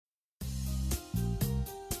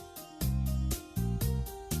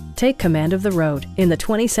Take command of the road in the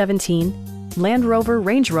 2017 Land Rover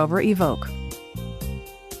Range Rover Evoque.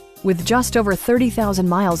 With just over 30,000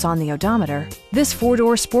 miles on the odometer, this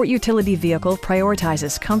four-door sport utility vehicle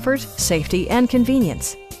prioritizes comfort, safety, and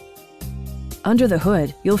convenience. Under the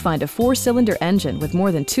hood, you'll find a four-cylinder engine with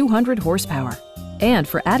more than 200 horsepower. And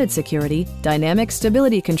for added security, dynamic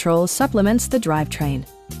stability control supplements the drivetrain.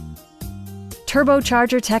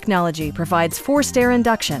 Turbocharger technology provides forced-air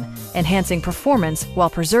induction, enhancing performance while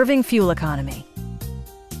preserving fuel economy.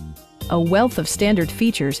 A wealth of standard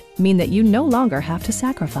features mean that you no longer have to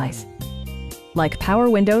sacrifice, like power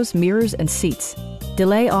windows, mirrors, and seats,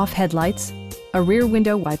 delay-off headlights, a rear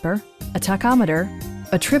window wiper, a tachometer,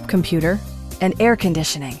 a trip computer, and air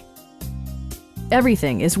conditioning.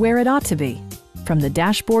 Everything is where it ought to be, from the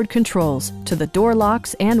dashboard controls to the door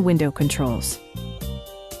locks and window controls.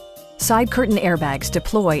 Side curtain airbags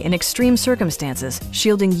deploy in extreme circumstances,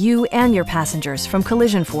 shielding you and your passengers from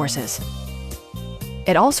collision forces.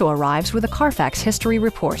 It also arrives with a Carfax history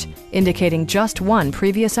report, indicating just one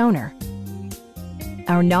previous owner.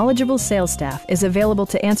 Our knowledgeable sales staff is available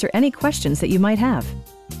to answer any questions that you might have.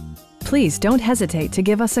 Please don't hesitate to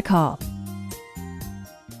give us a call.